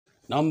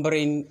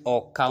Numbering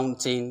or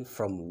counting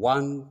from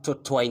 1 to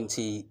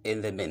 20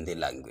 in the Mende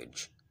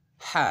language.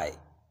 Hi,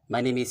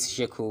 my name is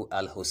Sheku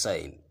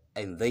Al-Hussein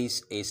and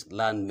this is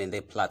Learn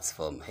Mende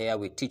platform. Here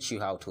we teach you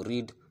how to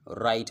read,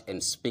 write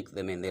and speak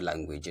the Mende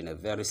language in a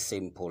very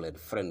simple and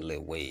friendly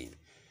way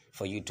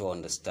for you to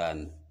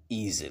understand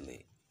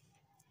easily.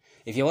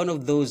 If you're one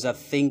of those that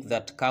think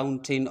that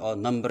counting or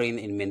numbering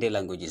in Mende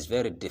language is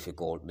very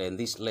difficult, then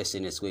this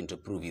lesson is going to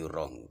prove you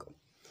wrong.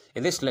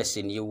 In this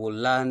lesson, you will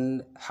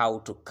learn how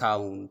to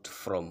count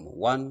from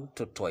 1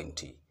 to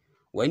 20.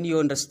 When you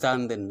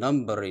understand the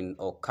numbering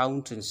or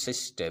counting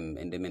system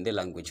in the Mende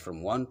language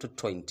from 1 to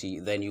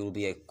 20, then you will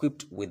be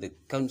equipped with the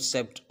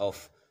concept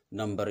of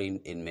numbering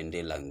in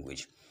Mende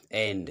language.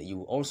 And you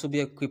will also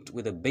be equipped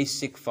with a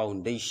basic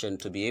foundation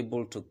to be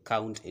able to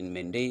count in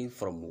Mende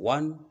from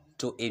 1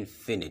 to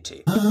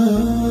infinity.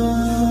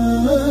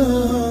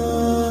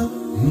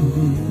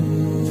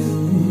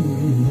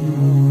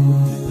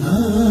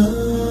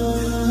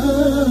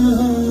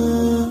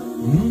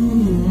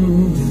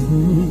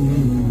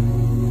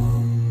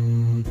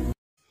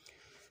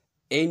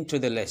 Into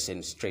the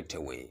lesson straight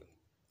away.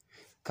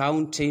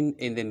 Counting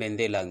in the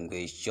Mende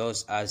language,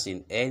 just as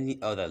in any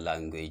other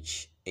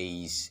language,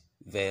 is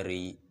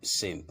very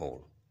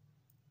simple.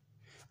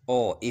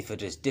 Or if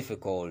it is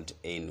difficult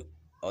in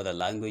other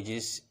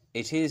languages,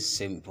 it is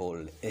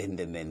simple in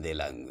the Mende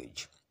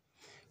language.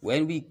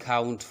 When we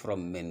count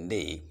from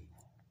Mende,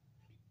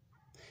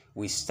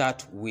 we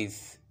start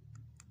with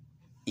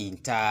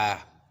ita.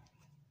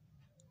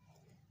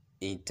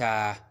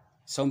 Ita.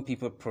 Some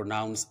people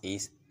pronounce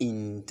it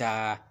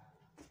inta,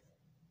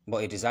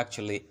 but it is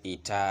actually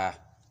ita.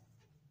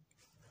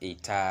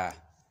 Ita.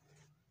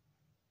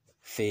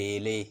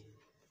 Fele.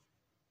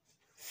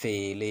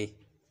 Fele.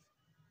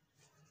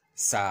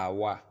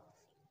 Sawa.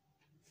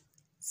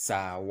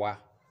 Sawa.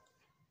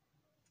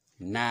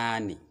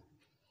 Nani.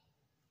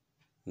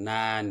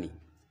 Nani.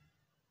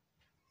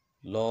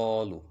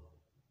 Lolu.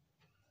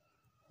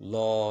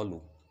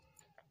 Lolu.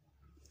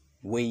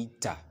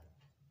 Waiter.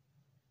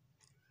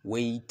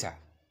 Waiter.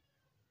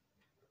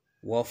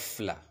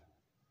 Waffler.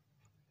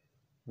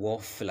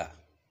 Waffler.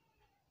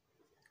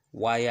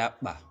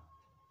 Wayapa.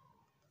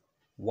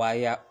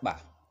 Wayapa.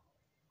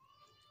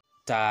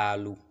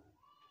 Talu.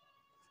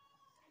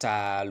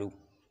 Talu.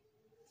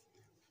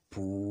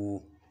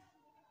 Poo.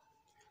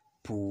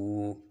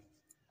 Poo.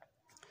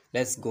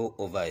 Let's go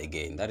over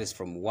again. That is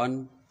from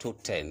 1 to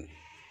 10.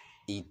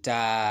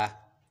 Ita.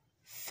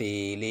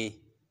 Fele.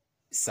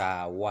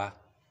 Sawa.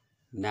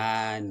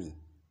 Nani.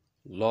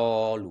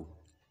 Lolu.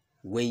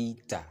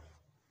 Waiter.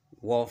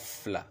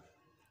 Waffler.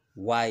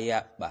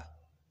 Wayapa.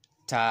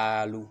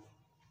 Talu.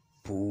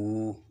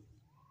 Poo.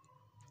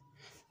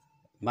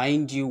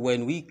 Mind you,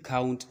 when we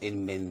count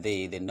in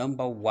Mende, the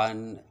number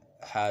 1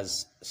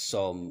 has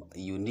some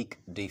unique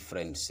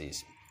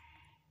differences.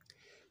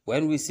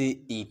 When we say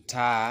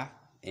ita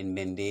in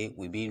Mende,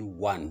 we mean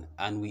 1,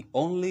 and we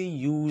only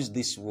use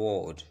this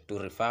word to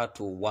refer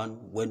to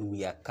 1 when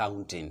we are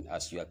counting.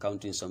 As you are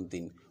counting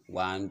something,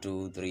 1,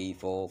 2, 3,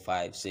 4,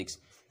 5, 6,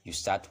 you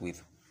start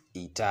with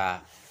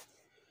ita.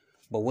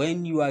 But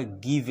when you are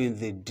given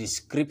the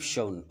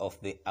description of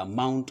the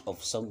amount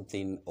of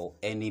something or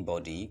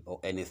anybody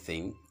or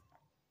anything,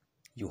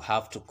 you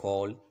have to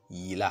call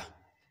yila.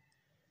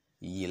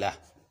 Yila.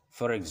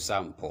 For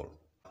example,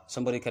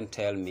 somebody can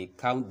tell me,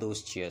 count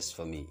those chairs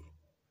for me.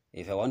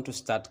 If I want to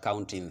start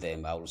counting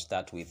them, I will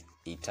start with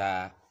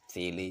ita,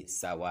 fele,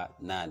 sawa,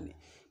 nani.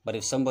 But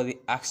if somebody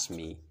asks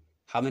me,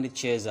 how many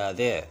chairs are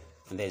there?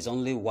 And there's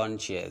only 1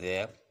 chair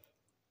there,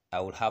 I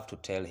will have to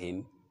tell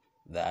him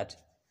that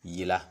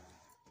yila.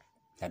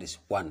 That is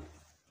 1.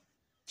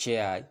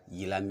 Chair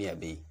yila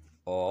miabe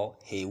or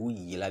hewu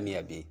yila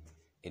miabe.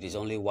 It is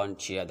only 1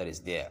 chair that is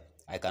there.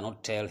 I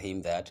cannot tell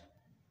him that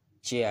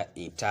chair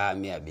ita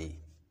miabe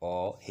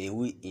or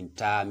hewu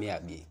inta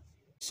miabe.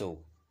 So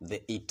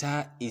the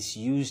ita is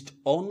used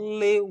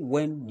only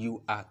when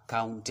you are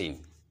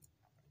counting.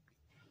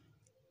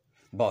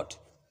 But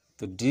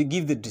to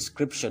give the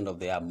description of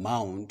the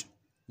amount,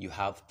 you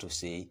have to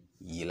say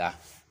yila,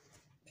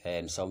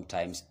 and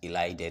sometimes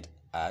elided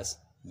as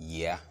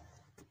year.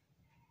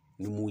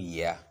 Numu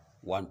year,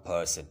 1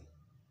 person.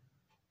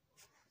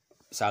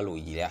 Salo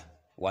year,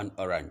 1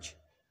 orange.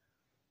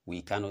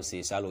 We cannot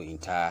say salo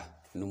inta,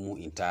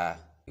 numu inta.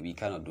 We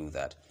cannot do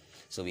that.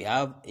 So we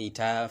have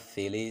ita,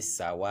 fele,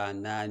 sawa,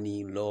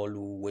 nani,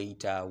 lolu,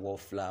 waiter,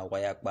 waffler,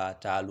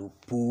 wayakba, talu,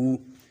 poo.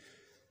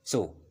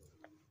 So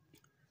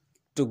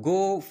to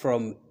go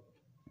from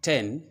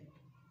 10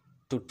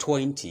 to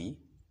 20,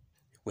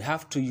 we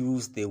have to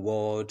use the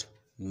word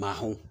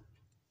mahu.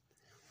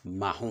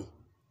 Mahu.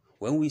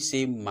 When we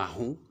say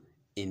mahu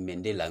in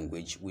Mende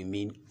language, we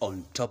mean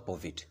on top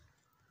of it.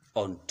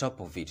 On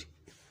top of it.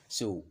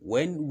 So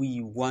when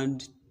we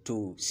want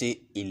to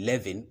say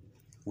 11,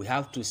 we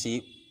have to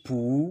say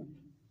pu,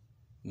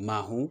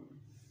 mahu,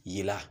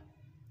 yila.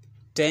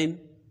 10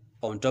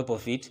 on top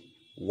of it,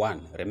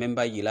 1.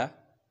 Remember yila?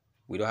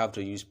 We don't have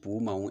to use pu,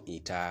 mahu,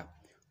 ita.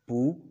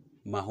 Pu,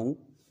 mahu,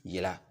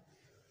 yila.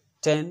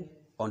 10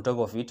 on top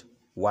of it,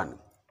 1.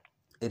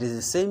 It is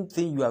the same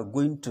thing you are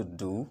going to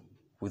do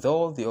with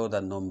all the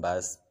other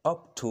numbers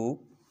up to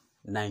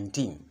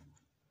 19.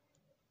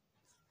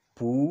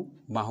 Pu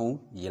mahun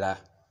yila,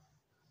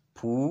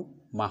 pu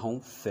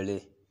mahun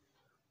fele,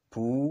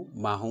 pu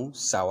mahun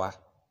sawa,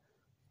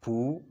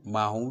 pu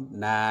mahun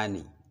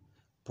nani,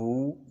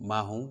 pu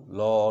mahun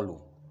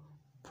lolu,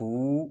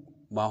 pu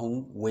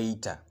mahun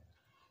waiter,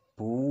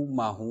 pu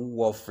mahun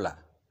wafla,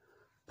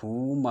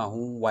 pu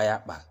mahun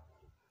wayapa,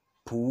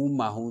 pu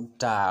mahun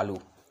talu.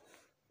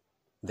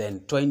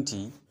 Then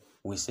 20,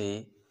 we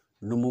say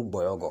numu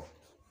boyogo.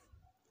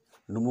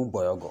 Numu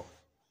boyogo.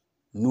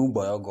 Nu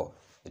boyogo.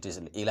 It is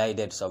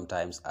elided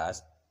sometimes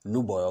as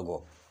nu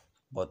boyogo,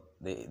 but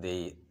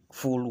the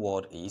full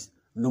word is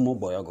numu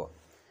boyogo.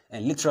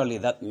 And literally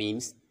that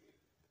means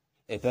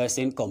a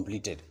person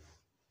completed.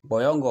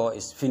 Boyogo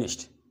is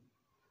finished.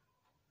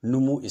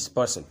 Numu is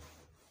person.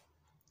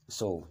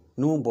 So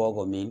numu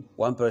boyogo means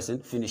one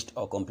person finished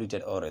or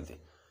completed already.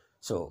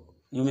 So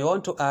you may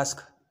want to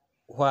ask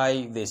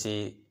why they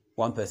say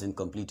one person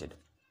completed.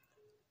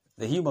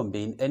 The human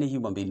being, any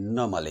human being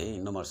normally,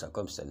 in normal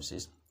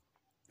circumstances,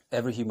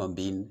 every human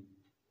being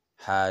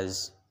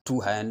has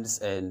 2 hands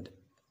and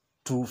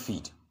 2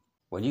 feet.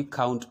 When you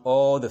count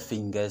all the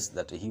fingers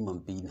that a human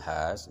being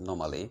has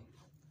normally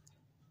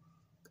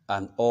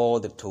and all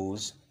the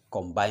toes,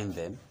 combine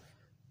them,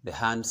 the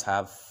hands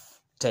have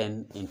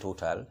 10 in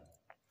total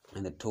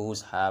and the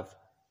toes have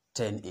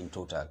 10 in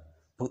total.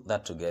 Put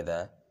that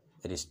together,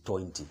 it is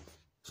 20.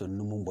 So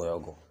Numu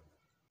Boyogo.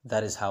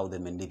 That is how the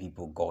Mende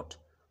people got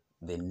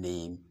the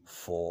name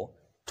for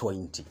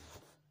 20.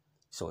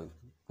 So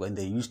when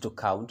they used to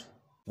count,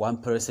 one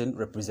person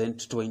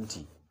represents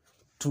 20,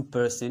 2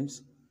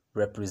 persons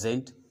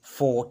represent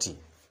 40.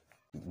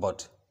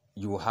 But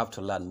you will have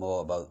to learn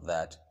more about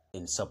that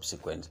in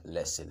subsequent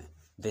lesson.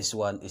 This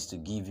one is to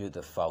give you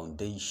the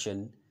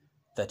foundation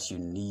that you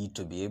need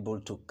to be able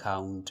to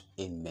count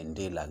in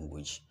Mende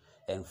language.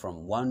 And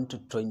from 1 to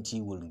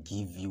 20 will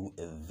give you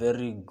a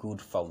very good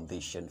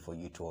foundation for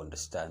you to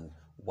understand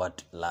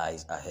what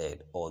lies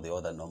ahead or the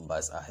other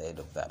numbers ahead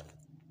of that.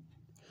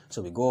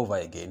 So we go over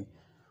again.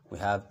 We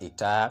have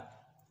ita,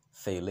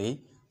 fele,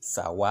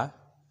 sawa,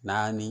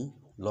 nani,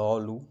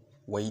 lolu,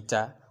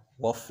 waiter,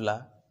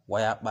 wafla,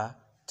 wayapa,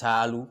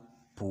 talu,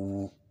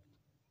 pu.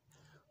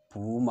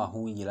 Pu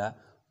mahun yila,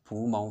 pu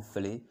mahun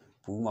fele,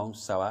 pu mahun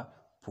sawa,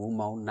 pu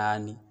mahun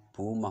nani,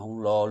 pu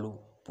mahun lolu,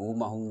 pu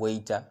mahun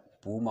waiter,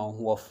 pu mahun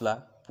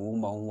wafla, pu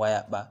mahun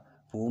wayapa,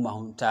 pu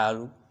mahun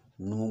talu,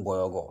 numu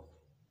boyogo.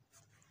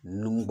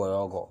 Numu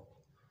boyogo.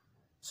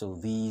 So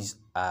these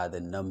are the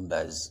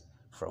numbers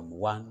from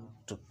 1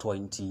 to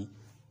 20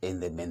 in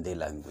the Mende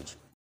language.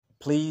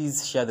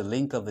 Please share the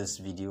link of this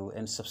video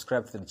and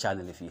subscribe to the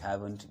channel if you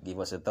haven't. Give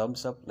us a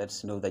thumbs up. Let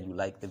us know that you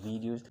like the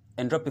videos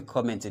and drop a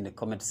comment in the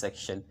comment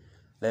section.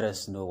 Let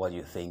us know what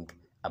you think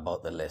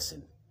about the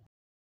lesson.